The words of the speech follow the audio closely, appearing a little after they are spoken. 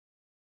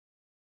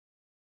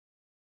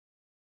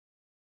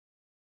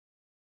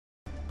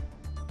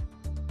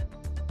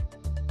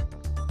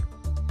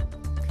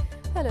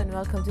Hello and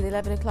welcome to the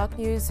 11 o'clock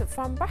news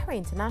from Bahrain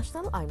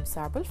International. I'm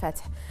Sarah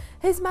Al-Fath.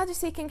 His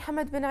Majesty King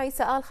Hamad bin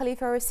Isa Al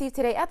Khalifa received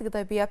today at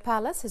Qudaibiya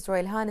Palace His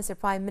Royal Highness the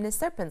Prime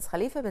Minister Prince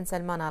Khalifa bin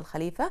Salman Al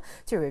Khalifa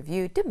to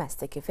review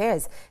domestic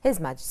affairs. His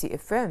Majesty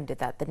affirmed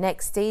that the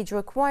next stage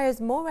requires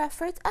more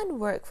effort and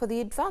work for the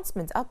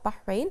advancement of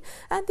Bahrain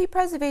and the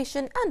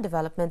preservation and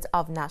development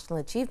of national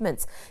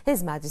achievements.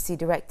 His Majesty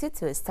directed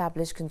to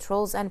establish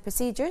controls and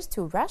procedures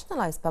to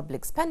rationalize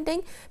public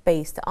spending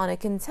based on a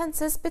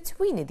consensus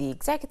between the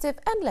executive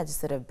and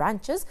legislative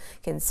branches,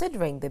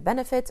 considering the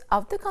benefit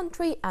of the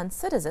country and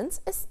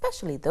citizens,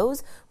 especially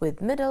those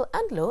with middle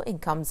and low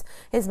incomes.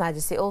 His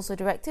Majesty also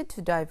directed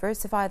to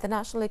diversify the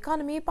national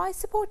economy by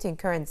supporting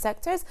current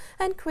sectors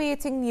and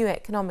creating new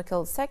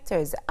economical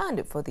sectors,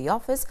 and for the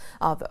Office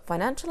of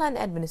Financial and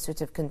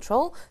Administrative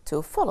Control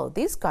to follow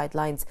these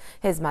guidelines.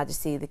 His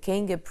Majesty the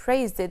King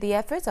praised the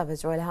efforts of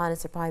His Royal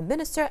Highness the Prime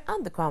Minister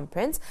and the Crown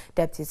Prince,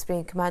 Deputy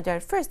Supreme Commander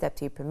and First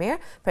Deputy Premier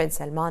Prince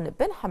Salman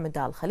bin Hamad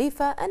Al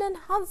Khalifa in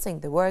enhancing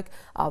the work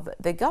of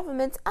the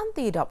government and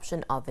the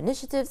adoption of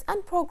initiatives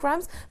and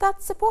programs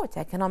that support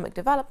economic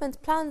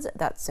development plans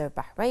that serve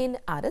Bahrain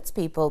and its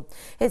people.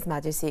 His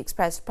Majesty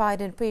expressed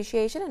pride and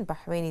appreciation in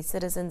Bahraini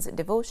citizens'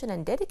 devotion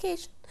and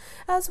dedication,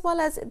 as well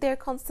as their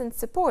constant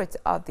support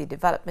of the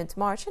development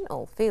march in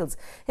all fields.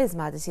 His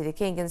Majesty the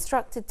King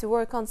instructed to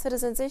work on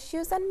citizens'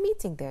 issues and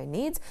meeting their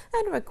needs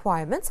and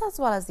requirements, as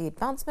well as the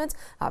advancement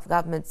of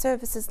government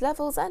services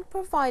levels and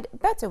provide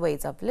better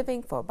ways of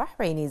living for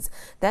Bahrainis.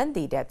 Then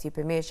the Deputy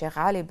Premier Sheikh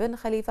Ali bin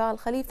Khalifa Al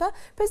Khalifa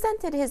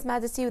presented His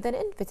Majesty with an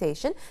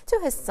invitation to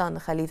his son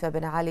Khalifa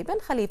bin Ali bin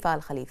Khalifa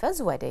Al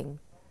Khalifa's wedding.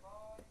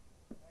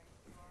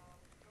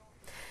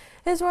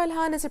 His Royal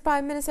Highness the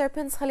Prime Minister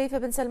Prince Khalifa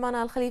bin Salman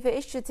Al Khalifa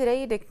issued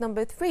today Edict No.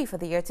 3 for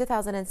the year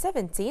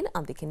 2017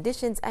 on the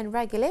conditions and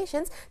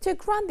regulations to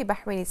grant the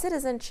Bahraini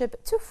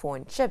citizenship to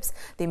foreign ships.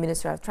 The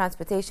Minister of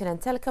Transportation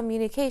and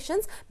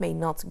Telecommunications may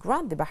not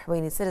grant the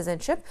Bahraini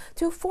citizenship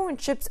to foreign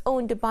ships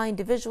owned by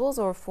individuals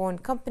or foreign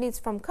companies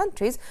from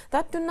countries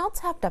that do not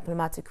have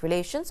diplomatic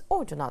relations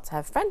or do not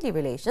have friendly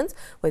relations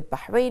with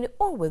Bahrain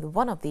or with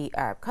one of the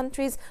Arab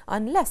countries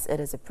unless it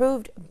is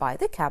approved by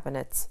the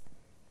Cabinet.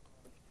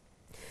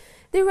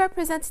 The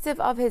representative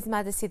of His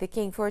Majesty the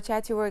King for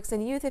Charity Works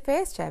and Youth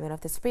Affairs, Chairman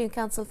of the Supreme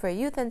Council for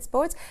Youth and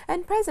Sports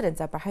and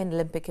President of Bahrain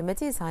Olympic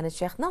Committee, His Highness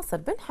Sheikh Nasser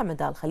bin Hamad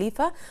Al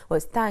Khalifa,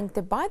 was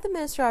thanked by the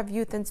Minister of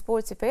Youth and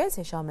Sports Affairs,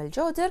 Hisham Al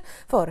Joder,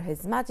 for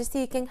His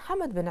Majesty King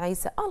Hamad bin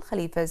Isa Al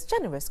Khalifa's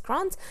generous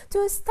grant to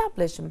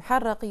establish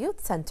Muharraq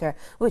Youth Centre,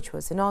 which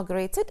was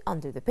inaugurated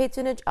under the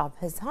patronage of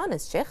His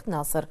Highness Sheikh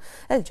Nasser.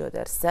 Al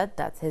Joder said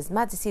that His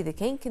Majesty the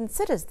King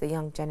considers the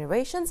young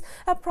generations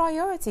a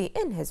priority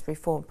in his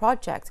reform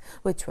project,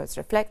 which was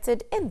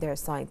reflected in their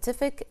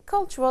scientific,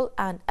 cultural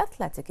and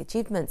athletic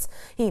achievements.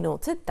 He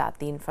noted that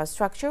the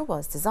infrastructure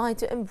was designed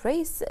to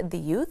embrace the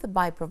youth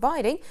by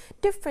providing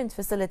different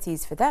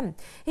facilities for them.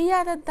 He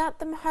added that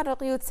the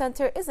Muharraq Youth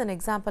Centre is an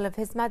example of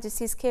His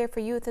Majesty's care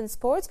for youth and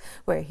sports,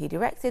 where he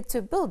directed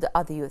to build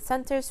other youth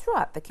centres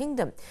throughout the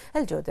kingdom.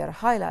 Al Joder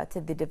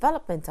highlighted the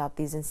development of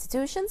these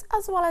institutions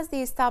as well as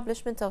the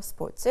establishment of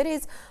sports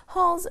cities,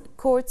 halls,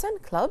 courts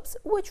and clubs,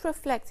 which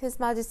reflect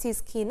His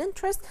Majesty's keen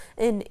interest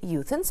in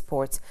youth and sports.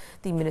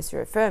 The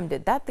Minister affirmed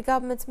that the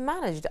government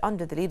managed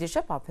under the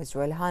leadership of His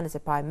Royal Highness the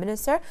Prime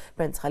Minister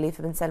Prince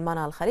Khalifa bin Salman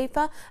Al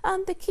Khalifa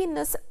and the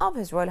keenness of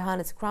His Royal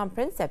Highness Crown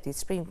Prince Deputy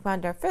Supreme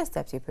Commander First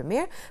Deputy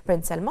Premier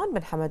Prince Salman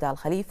bin Hamad Al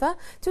Khalifa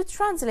to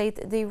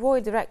translate the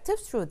royal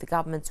directives through the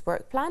government's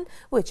work plan,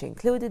 which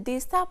included the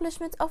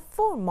establishment of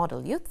 4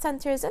 model youth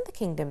centres in the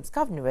kingdom's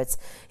governorates.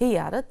 He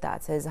added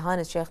that His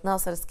Highness Sheikh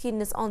Nasser's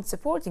keenness on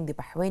supporting the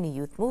Bahraini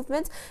youth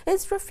movement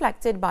is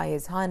reflected by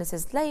His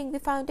Highness's laying the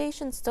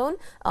foundation stone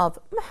of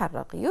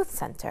Muharraq Youth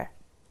Centre.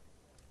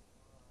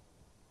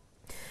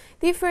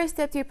 The First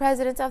Deputy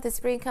President of the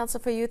Supreme Council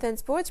for Youth and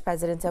Sports,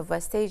 President of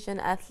West Asian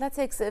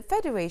Athletics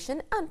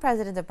Federation and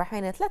President of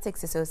Bahrain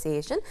Athletics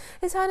Association,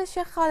 His Highness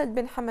Sheikh Khalid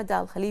bin Hamad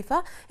Al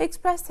Khalifa,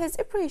 expressed his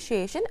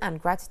appreciation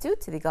and gratitude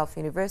to the Gulf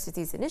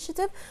University's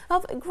initiative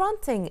of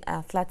granting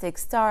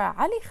athletics star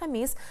Ali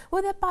Khamis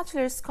with a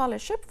bachelor's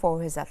scholarship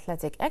for his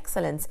athletic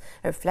excellence,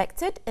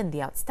 reflected in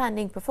the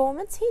outstanding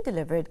performance he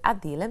delivered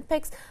at the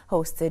Olympics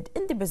hosted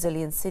in the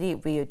Brazilian city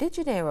Rio de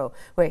Janeiro,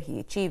 where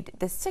he achieved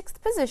the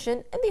 6th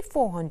position in the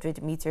 400-meter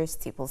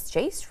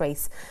steeplechase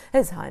race.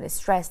 His Highness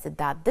stressed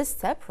that this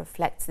step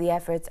reflects the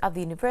efforts of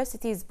the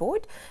university's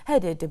board,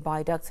 headed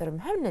by Dr.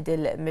 Mohammed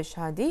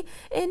al-Mishhadi,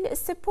 in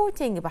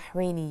supporting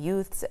Bahraini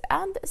youths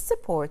and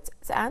sports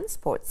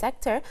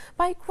sector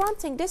by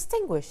granting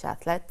distinguished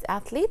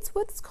athletes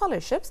with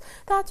scholarships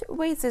that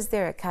raises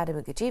their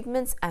academic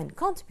achievements and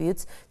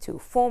contributes to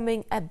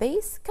forming a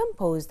base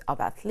composed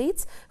of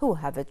athletes who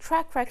have a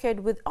track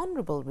record with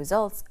honorable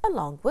results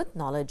along with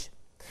knowledge.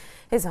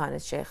 His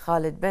Highness Sheikh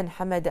Khalid bin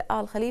Hamad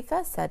Al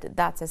Khalifa said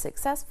that a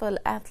successful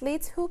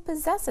athlete who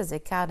possesses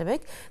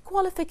academic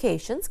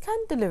qualifications can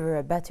deliver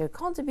a better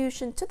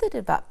contribution to the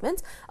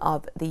development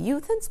of the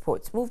youth and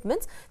sports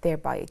movement,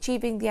 thereby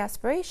achieving the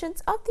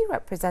aspirations of the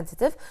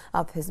representative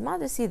of His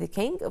Majesty the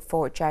King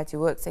for Charity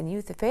Works and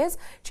Youth Affairs,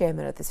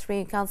 Chairman of the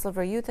Supreme Council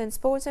for Youth and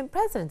Sports and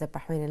President of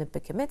Bahrain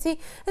Olympic Committee,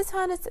 His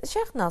Highness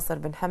Sheikh Nasser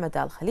bin Hamad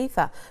Al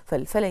Khalifa,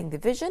 fulfilling the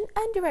vision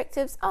and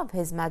directives of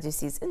His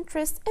Majesty's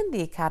interest in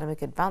the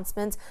academic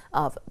advancement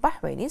of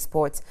Bahraini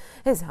sports.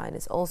 His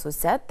Highness also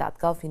said that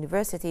Gulf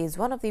University is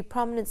one of the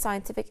prominent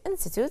scientific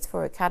institutes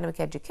for academic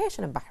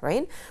education in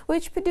Bahrain,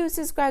 which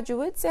produces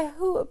graduates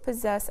who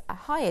possess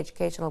high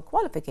educational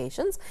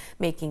qualifications,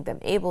 making them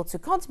able to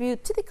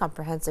contribute to the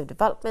comprehensive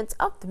development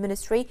of the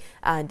ministry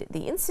and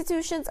the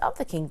institutions of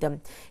the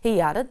kingdom.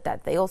 He added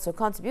that they also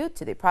contribute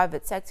to the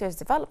private sector's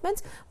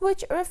development,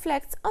 which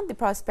reflects on the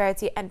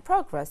prosperity and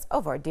progress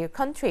of our dear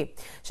country.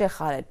 Sheikh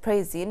Khalid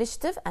praised the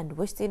initiative and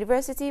wished the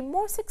university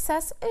more success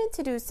in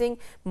introducing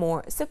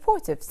more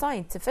supportive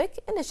scientific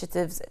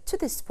initiatives to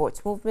the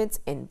sports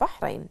movement in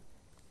Bahrain.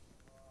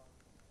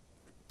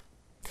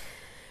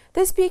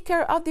 The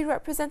Speaker of the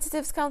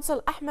Representatives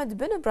Council, Ahmed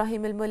bin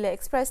Ibrahim Al Mullah,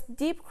 expressed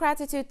deep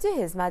gratitude to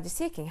His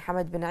Majesty King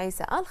Hamad bin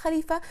Isa Al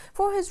Khalifa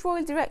for his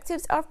royal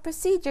directives of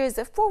procedures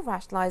for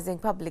rationalising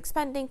public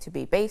spending to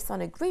be based on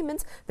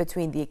agreements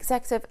between the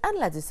executive and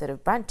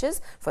legislative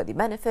branches for the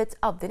benefit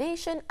of the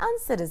nation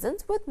and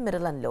citizens with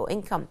middle and low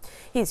income.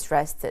 He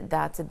stressed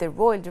that the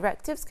royal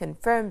directives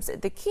confirms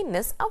the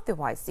keenness of the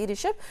wise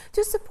leadership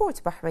to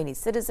support Bahraini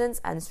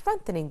citizens and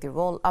strengthening the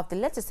role of the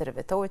legislative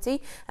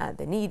authority and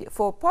the need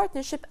for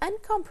partnership and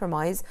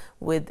compromise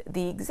with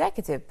the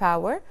executive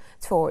power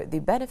for the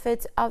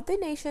benefit of the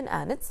nation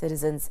and its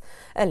citizens.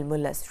 Al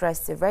Mullah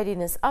stressed the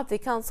readiness of the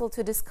Council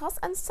to discuss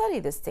and study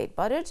the state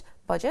budget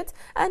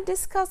and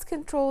discuss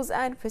controls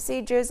and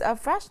procedures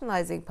of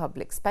rationalising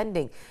public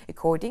spending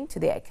according to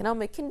the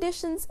economic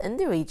conditions in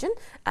the region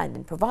and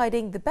in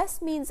providing the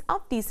best means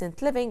of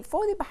decent living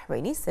for the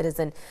Bahraini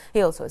citizen.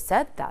 He also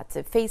said that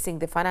facing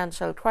the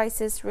financial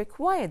crisis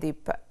required the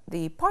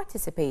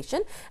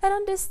participation and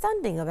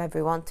understanding of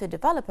everyone to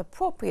develop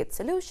appropriate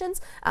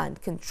solutions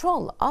and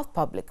control of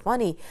public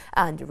money,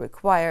 and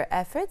require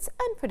efforts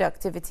and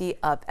productivity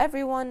of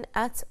everyone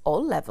at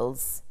all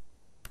levels.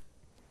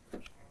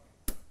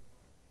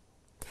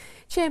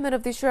 Chairman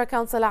of the Shura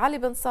Council, Ali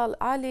bin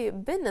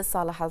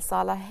Saleh Al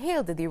Saleh,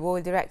 hailed the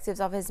royal directives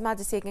of His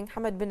Majesty King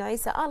Hamad bin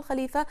Isa Al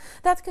Khalifa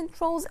that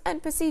controls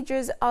and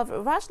procedures of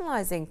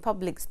rationalising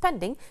public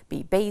spending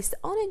be based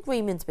on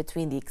agreement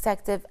between the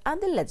executive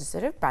and the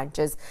legislative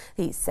branches.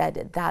 He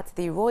said that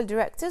the royal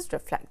directives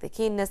reflect the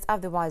keenness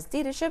of the wise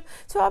leadership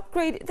to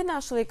upgrade the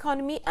national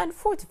economy and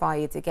fortify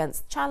it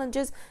against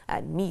challenges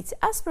and meet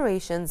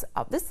aspirations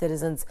of the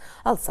citizens.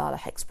 Al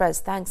Saleh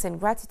expressed thanks and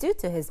gratitude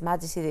to His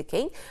Majesty the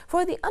King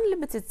for the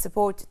unlimited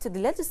support to the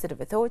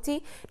legislative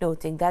authority,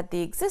 noting that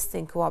the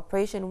existing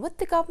cooperation with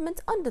the government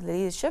under the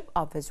leadership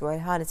of His Royal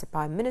Highness the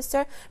Prime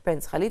Minister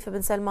Prince Khalifa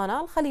bin Salman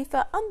Al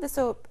Khalifa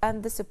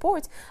and the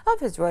support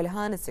of His Royal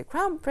Highness the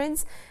Crown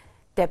Prince,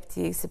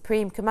 Deputy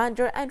Supreme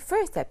Commander and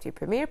First Deputy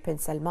Premier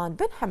Prince Salman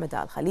bin Hamad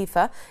Al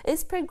Khalifa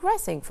is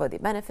progressing for the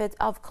benefit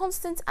of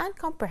constant and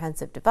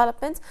comprehensive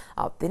development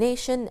of the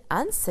nation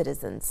and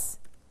citizens.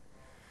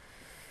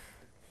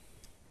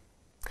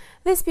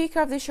 The Speaker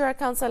of the Shura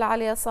Council,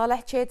 Ali Al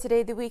Saleh, chaired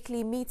today the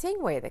weekly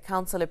meeting where the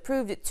Council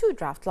approved 2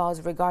 draft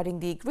laws regarding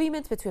the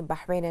agreement between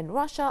Bahrain and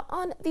Russia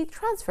on the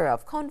transfer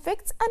of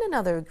convicts and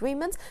another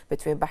agreement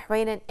between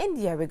Bahrain and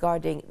India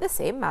regarding the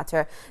same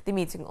matter. The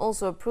meeting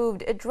also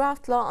approved a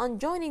draft law on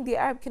joining the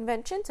Arab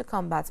Convention to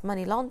combat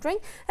money laundering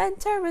and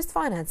terrorist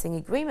financing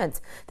agreement.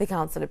 The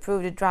Council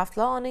approved a draft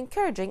law on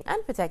encouraging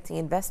and protecting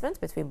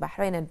investment between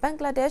Bahrain and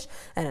Bangladesh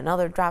and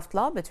another draft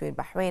law between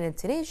Bahrain and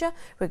Tunisia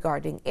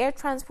regarding air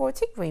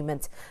transport agreement.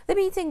 The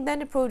meeting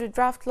then approved a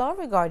draft law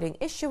regarding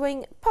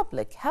issuing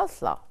public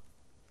health law.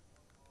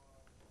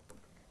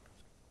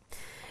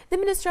 The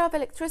Minister of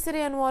Electricity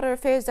and Water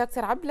Affairs, Dr.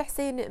 Abdul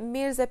Hussein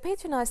Mirza,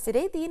 patronized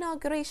today the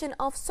inauguration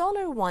of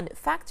Solar One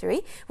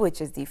Factory,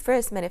 which is the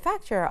first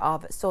manufacturer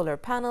of solar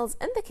panels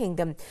in the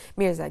kingdom.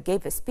 Mirza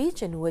gave a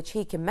speech in which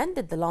he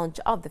commended the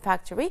launch of the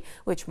factory,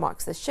 which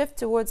marks the shift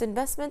towards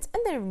investment in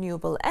the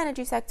renewable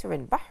energy sector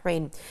in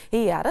Bahrain.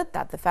 He added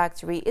that the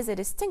factory is a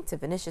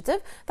distinctive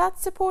initiative that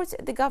supports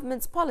the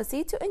government's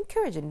policy to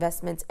encourage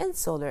investment in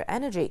solar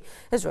energy.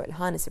 His Royal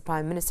Highness the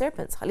Prime Minister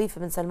Prince Khalifa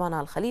bin Salman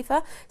Al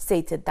Khalifa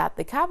stated that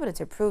the Cabinet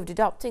approved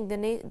adopting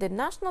the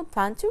National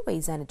Plan to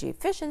Raise Energy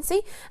Efficiency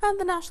and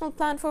the National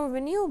Plan for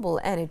Renewable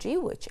Energy,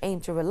 which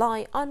aim to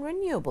rely on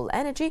renewable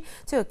energy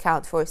to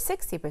account for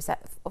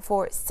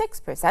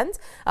 6%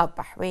 of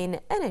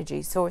Bahrain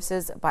energy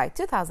sources by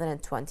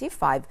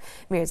 2025.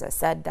 Mirza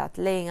said that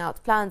laying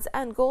out plans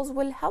and goals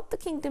will help the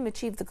kingdom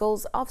achieve the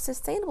goals of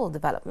sustainable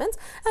development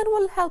and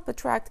will help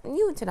attract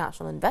new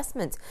international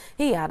investment.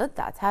 He added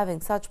that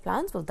having such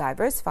plans will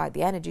diversify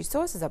the energy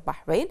sources of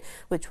Bahrain,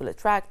 which will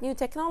attract new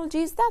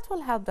technologies that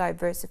will help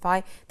diversify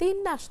the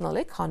national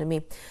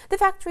economy. The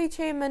factory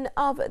chairman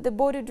of the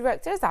board of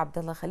directors,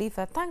 Abdullah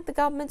Khalifa, thanked the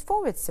government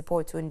for its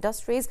support to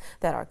industries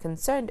that are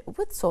concerned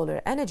with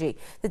solar energy.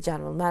 The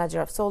general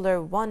manager of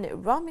Solar One,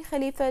 Rami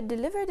Khalifa,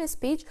 delivered a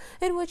speech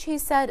in which he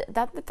said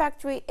that the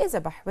factory is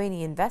a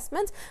Bahraini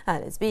investment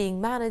and is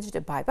being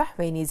managed by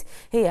Bahrainis.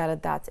 He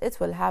added that it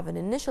will have an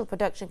initial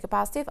production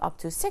capacity of up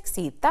to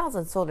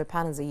 60,000 solar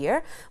panels a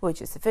year, which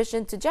is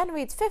sufficient to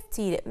generate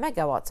 15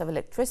 megawatts of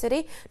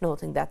electricity,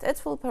 noting that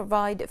it will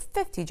provide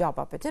 50 job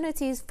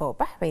opportunities for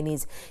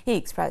Bahrainis. He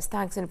expressed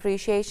thanks and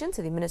appreciation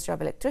to the Minister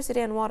of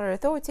Electricity and Water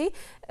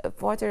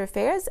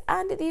Affairs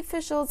and the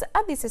officials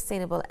at the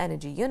Sustainable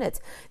Energy Unit.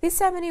 The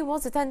ceremony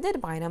was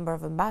attended by a number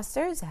of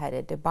ambassadors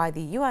headed by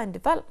the UN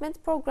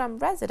Development Programme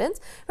resident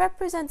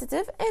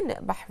representative in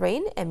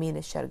Bahrain, Amin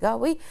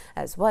al-Shargawi,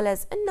 as well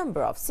as a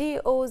number of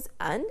CEOs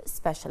and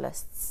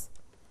specialists.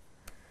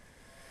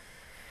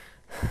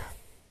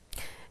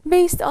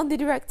 Based on the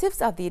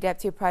directives of the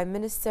Deputy Prime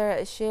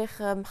Minister Sheikh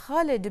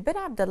Khalid bin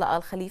Abdullah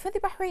Al Khalifa, the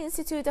Bahrain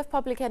Institute of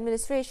Public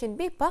Administration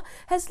 (BIPA)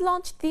 has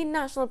launched the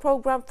National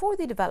Programme for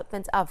the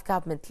Development of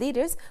Government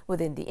Leaders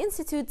within the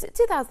Institute's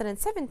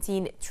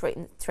 2017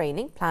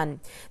 training plan.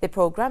 The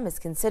programme is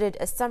considered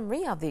a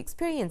summary of the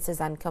experiences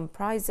and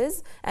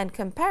comparisons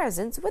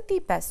with the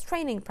best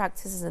training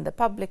practices in the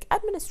public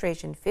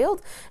administration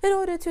field in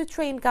order to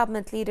train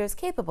government leaders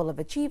capable of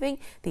achieving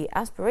the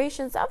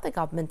aspirations of the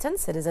government and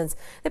citizens.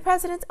 The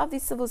President of the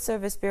Civil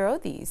Service Bureau,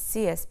 the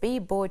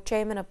CSB Board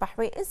Chairman of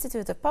Bahrain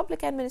Institute of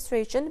Public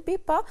Administration,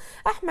 BIPA,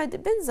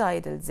 Ahmed bin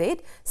Zayed Al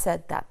Zaid,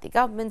 said that the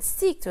government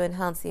seek to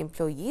enhance the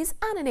employees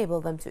and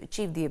enable them to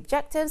achieve the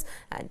objectives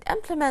and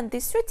implement the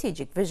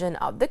strategic vision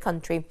of the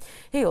country.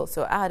 He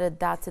also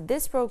added that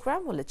this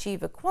program will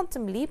achieve a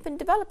quantum leap in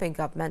developing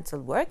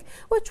governmental work,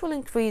 which will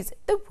increase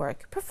the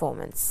work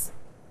performance.